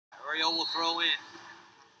Oriole will throw in.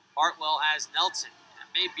 Hartwell has Nelson. That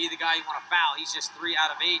may be the guy you want to foul. He's just 3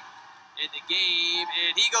 out of 8 in the game.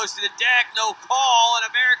 And he goes to the deck. No call. An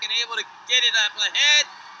American able to get it up ahead.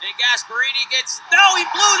 And Gasparini gets... No, he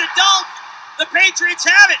blew the dunk. The Patriots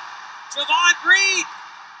have it. Javon Green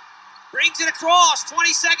brings it across.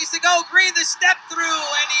 20 seconds to go. Green the step through.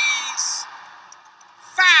 And he's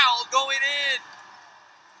fouled going in.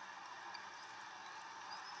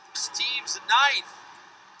 This team's the 9th.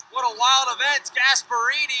 What a wild event.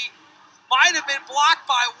 Gasparini might have been blocked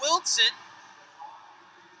by Wilson.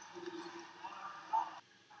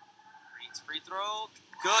 Green's free throw.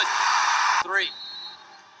 Good. 3.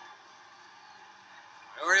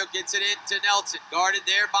 Oriole gets it into Nelson. Guarded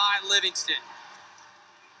there by Livingston.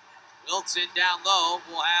 Wilson down low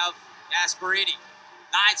will have Gasparini.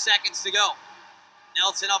 9 seconds to go.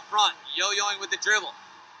 Nelson up front. Yo-yoing with the dribble.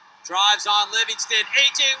 Drives on Livingston.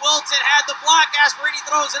 A.J. Wilson had the block. Gasparini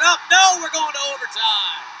throws it up. No, we're going to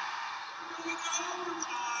overtime.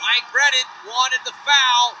 Mike Brennan wanted the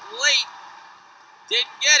foul late.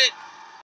 Didn't get it.